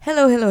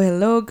Hello, hello,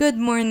 hello.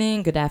 Good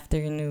morning, good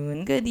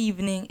afternoon, good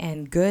evening,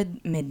 and good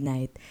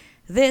midnight.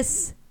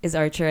 This is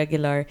Archer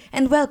Aguilar,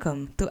 and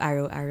welcome to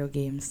Arrow Arrow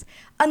Games.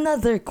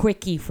 Another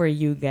quickie for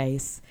you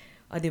guys.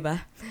 O, di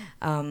ba?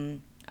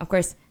 Of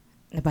course,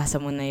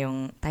 nabasa mo na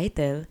yung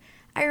title.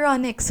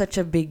 Ironic,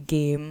 such a big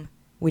game,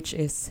 which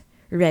is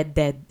Red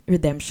Dead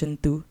Redemption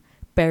 2.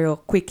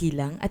 Pero quickie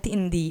lang at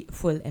hindi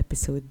full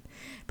episode.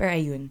 Pero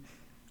ayun.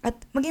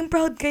 At maging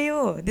proud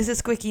kayo. This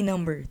is quickie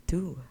number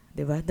 2.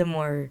 Di ba?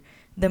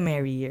 The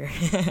merrier.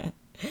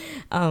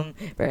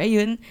 Pero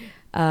ayun,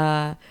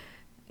 uh,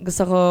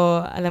 gusto ko,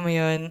 alam mo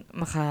yun,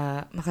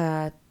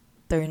 maka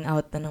turn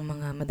out na ng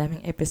mga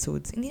madaming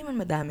episodes. Hindi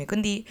naman madami,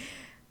 kundi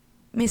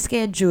may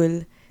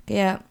schedule.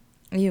 Kaya,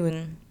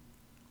 ayun,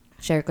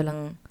 share ko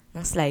lang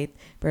ng slight.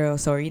 Pero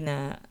sorry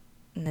na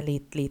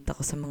late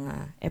ako sa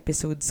mga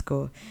episodes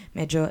ko.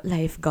 Medyo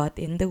life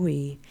got in the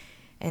way.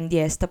 And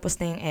yes,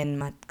 tapos na yung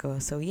NMAT ko.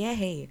 So,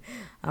 yay!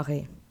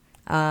 Okay.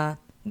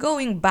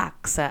 Going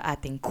back sa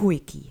ating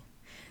quickie.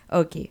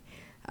 Okay.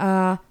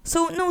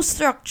 So, no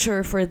structure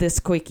for this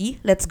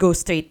quickie. Let's go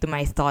straight to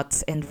my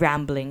thoughts and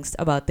ramblings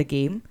about the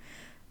game.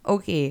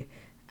 Okay.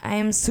 I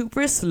am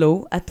super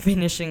slow at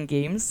finishing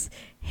games.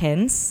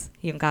 Hence,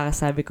 yung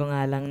kakasabi ko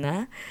nga lang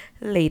na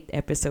late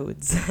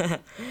episodes.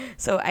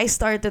 So, I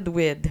started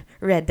with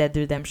Red Dead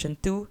Redemption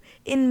 2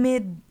 in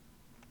mid-June.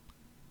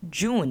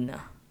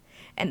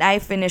 And I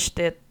finished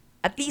it,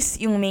 at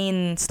least yung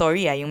main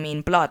story, yung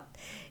main plot,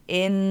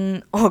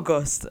 in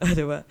August.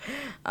 Diba?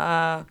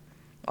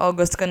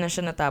 August ko na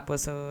siya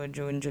natapos. So,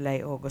 June,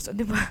 July, August.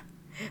 Diba?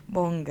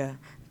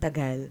 Bongga.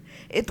 Tagal.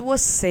 It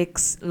was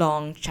 6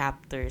 long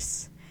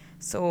chapters.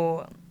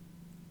 So,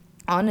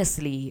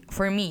 honestly,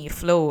 for me,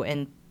 flow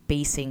and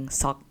pacing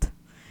sucked.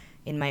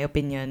 In my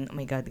opinion. Oh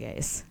my God,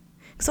 guys.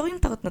 Gusto ko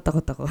yung takot na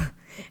takot ako.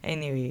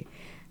 Anyway.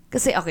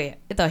 Kasi, okay,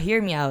 ito,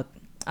 hear me out.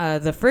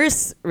 The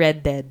first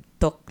Red Dead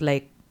took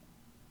like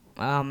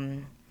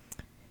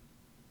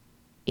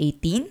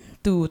 18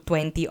 to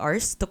 20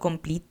 hours to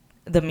complete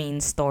the main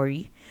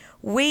story.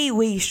 Way,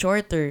 way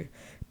shorter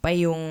pa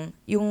yung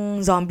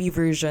zombie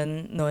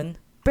version nun.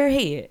 Pero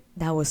hey,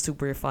 that was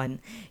super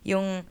fun.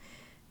 Yung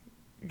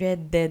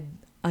Red Dead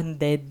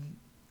Undead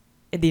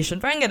edition,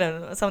 parang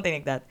ganun, something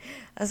like that.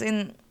 As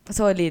in,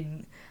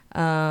 solid.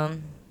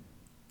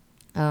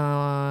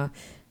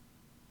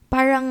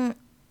 Parang,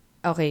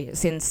 okay,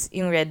 since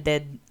yung Red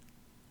Dead,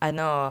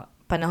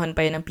 panahon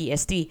pa yun ng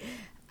PS3,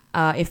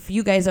 if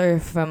you guys are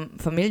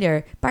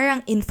familiar,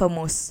 parang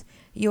infamous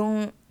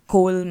yung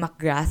Cole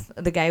McGrath,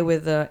 the guy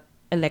with the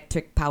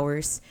electric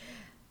powers.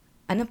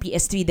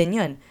 PS3 din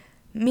yun.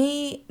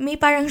 May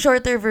parang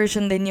shorter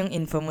version din yung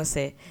Infamous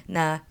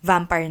na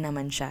vampire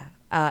naman siya.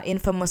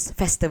 Infamous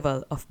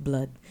Festival of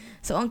Blood.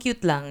 So, ang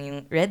cute lang.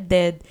 Yung Red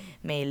Dead,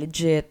 may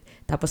legit,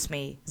 tapos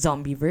may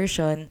zombie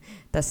version,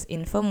 tas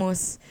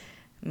Infamous,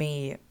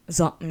 may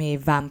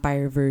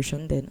vampire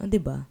version din. O,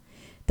 diba?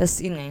 Tas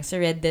yun nga, sa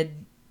Red Dead,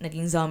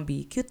 naging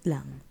zombie, cute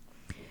lang.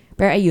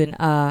 Pero ayun,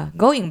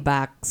 going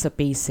back sa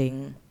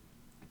pacing,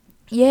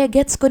 yeah,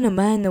 gets ko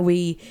naman na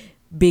way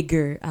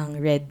bigger ang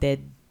Red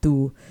Dead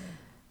 2.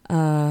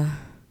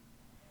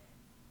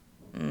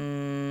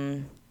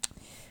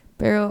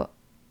 Pero,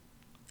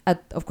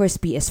 at of course,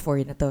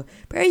 PS4 na to.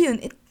 Pero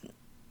yun,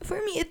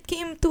 for me, it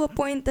came to a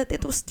point that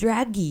it was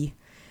draggy.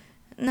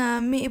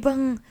 Na may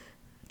ibang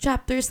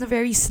chapters na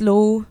very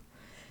slow.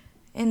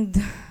 And,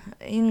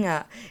 yun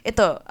nga,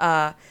 ito,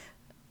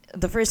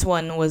 the first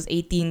one was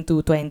 18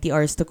 to 20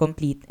 hours to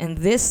complete. And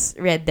this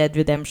Red Dead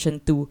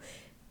Redemption 2,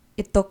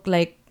 it took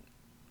like,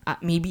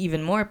 maybe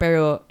even more,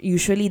 pero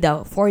usually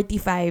daw,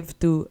 45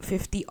 to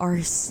 50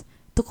 hours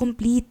to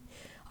complete.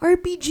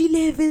 RPG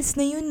levels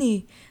na yun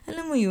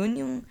Alam mo yun,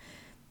 yung,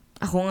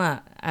 ako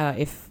nga,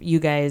 if you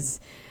guys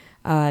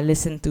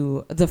listen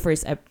to the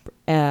first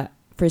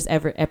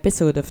ever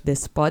episode of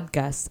this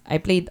podcast, I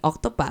played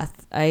Octopath.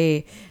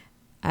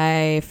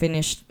 I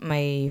finished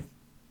my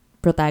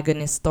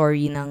protagonist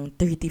story ng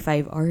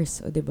 35 hours,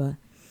 o diba?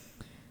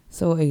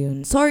 So,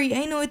 ayun. Sorry,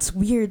 I know it's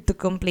weird to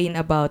complain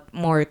about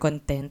more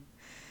content.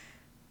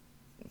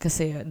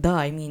 Kasi,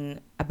 I mean,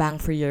 a bang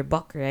for your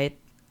buck,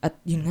 right? At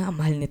yun nga,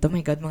 mahal nito.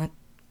 My God, mga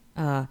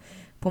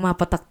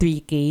pumapatak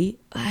 3K.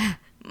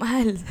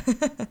 Mahal.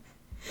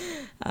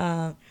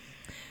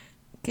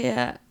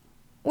 Kaya,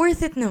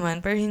 worth it naman.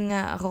 Pero yun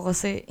nga, ako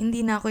kasi,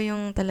 hindi na ako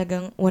yung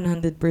talagang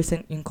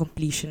 100% yung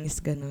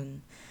completionist,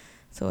 ganun.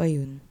 So,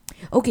 ayun.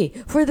 Okay,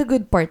 for the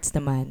good parts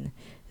naman,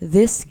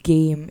 this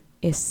game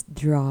is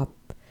drop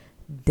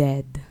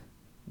dead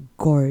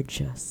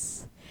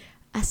gorgeous.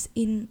 As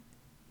in,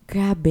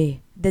 grabe,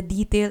 the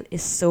detail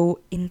is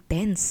so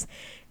intense.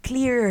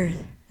 Clearer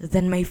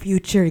than my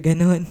future,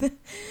 ganun.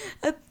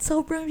 At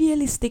sobrang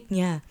realistic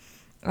niya.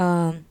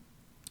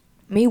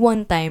 May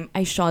one time,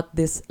 I shot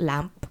this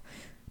lamp,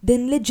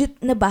 then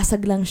legit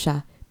nabasag lang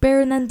siya,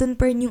 pero nandun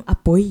pa rin yung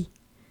apoy.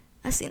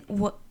 As in,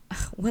 what?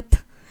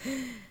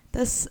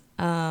 Tas,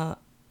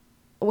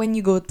 when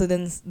you go to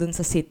dun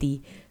sa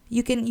city,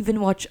 you can even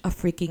watch a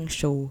freaking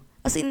show.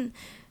 As in,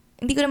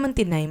 hindi ko naman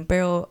tinime,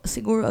 pero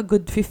siguro a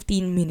good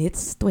 15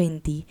 minutes,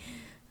 20.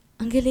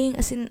 Ang galing,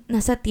 as in,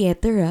 nasa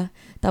theater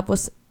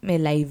Tapos, may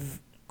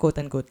live,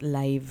 quote-unquote,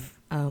 live,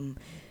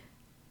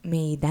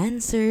 may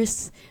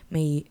dancers,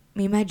 may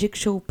magic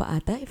show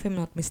pa ata, if I'm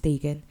not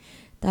mistaken.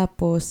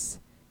 Tapos,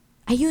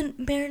 ayun,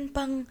 meron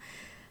pang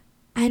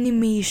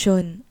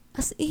animation.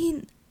 As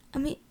in, I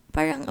mean,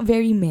 parang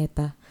very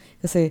meta.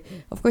 Kasi,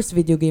 of course,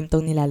 video game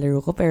tong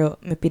nilalaro ko, pero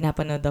may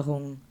pinapanood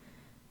akong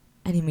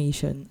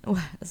animation.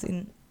 Wow, as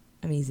in,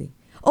 amazing.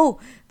 Oh,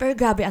 pero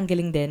grabe, ang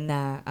galing din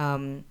na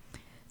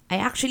I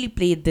actually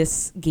played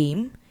this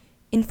game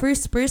in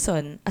first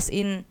person. As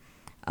in,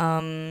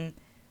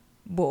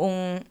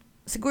 buong,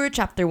 siguro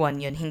chapter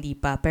 1 yun, hindi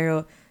pa.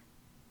 Pero,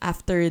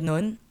 after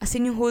nun, as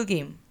in yung whole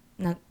game,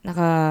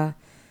 naka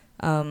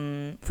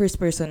first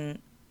person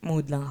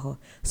mode lang ako.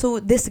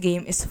 So, this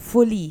game is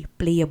fully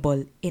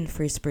playable in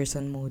first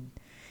person mode.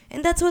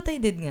 And that's what I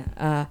did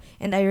nga.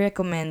 And I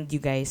recommend you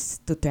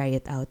guys to try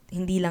it out.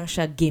 Hindi lang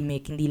siya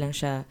gimmick, hindi lang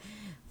siya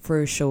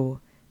for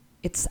show.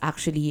 It's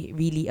actually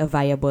really a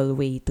viable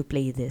way to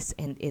play this.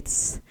 And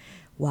it's,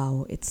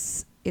 wow,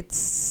 it's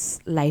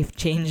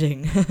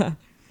life-changing.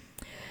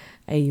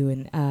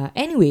 Ayun.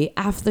 Anyway,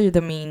 after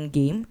the main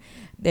game,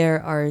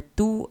 there are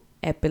 2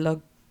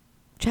 epilogue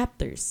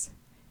chapters.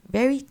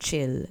 Very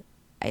chill.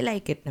 I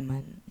like it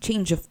naman.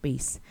 Change of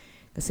pace.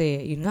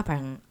 Kasi, yun nga,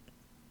 parang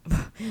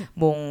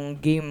buong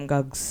game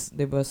gags,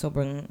 diba?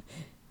 Sobrang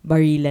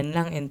barilan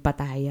lang and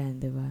patayan,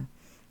 diba?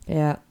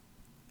 Kaya,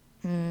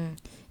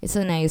 it's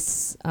a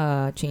nice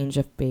change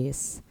of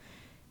pace.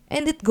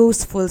 And it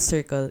goes full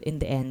circle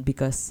in the end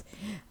because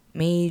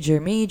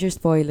major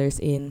spoilers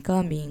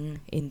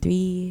incoming in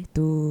 3,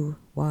 2,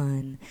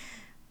 1.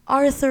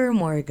 Arthur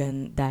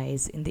Morgan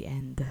dies in the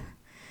end.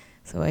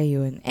 So,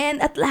 ayun. And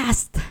at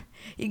last,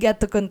 you get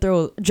to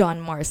control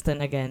John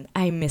Marston again.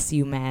 I miss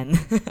you, man.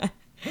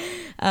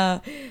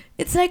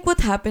 It's like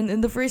what happened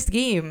in the first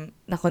game.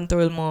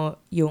 Na-control mo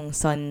yung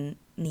son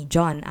ni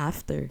John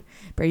after.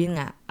 Pero yun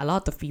nga, a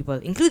lot of people,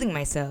 including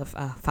myself,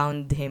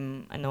 found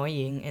him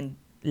annoying and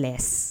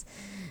less.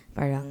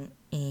 Parang,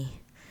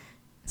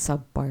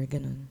 subpar,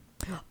 ganun.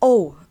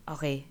 Oh,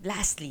 okay.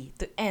 Lastly,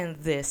 to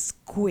end this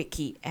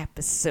quickie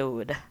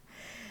episode,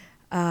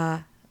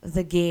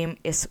 the game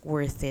is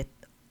worth it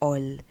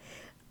all.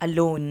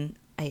 Alone,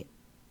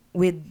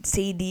 with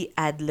Sadie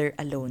Adler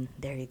alone.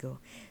 There you go.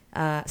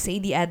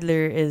 Sadie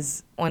Adler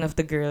is one of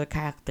the girl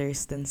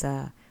characters dun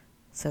sa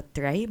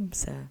tribe,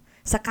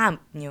 sa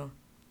camp nyo.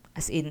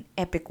 As in,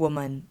 epic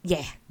woman.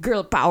 Yeah,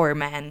 girl power,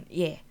 man.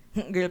 Yeah,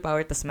 girl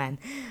power tas man.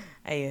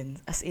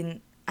 Ayun. As in,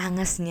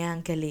 angas niya,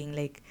 ang galing.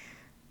 Like,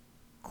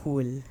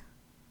 cool.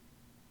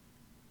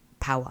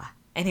 Power.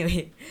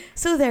 Anyway,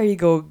 so there you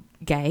go,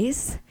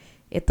 guys.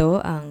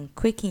 Ito ang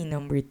quickie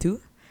number 2,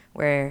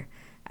 where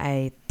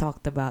I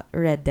talked about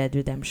Red Dead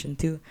Redemption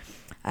 2.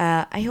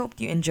 I hope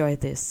you enjoy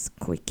this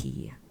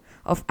quickie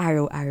of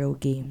Arrow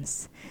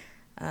Games.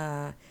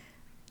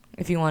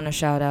 If you want to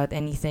shout out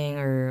anything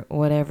or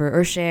whatever,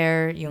 or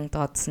share yung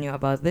thoughts nyo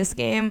about this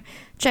game,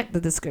 check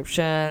the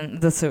description.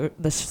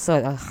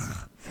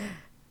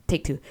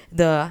 Take 2.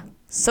 The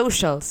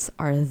socials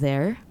are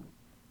there.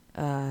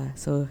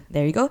 So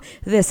there you go.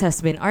 This has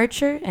been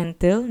Archer.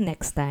 Until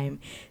next time.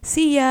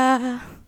 See ya!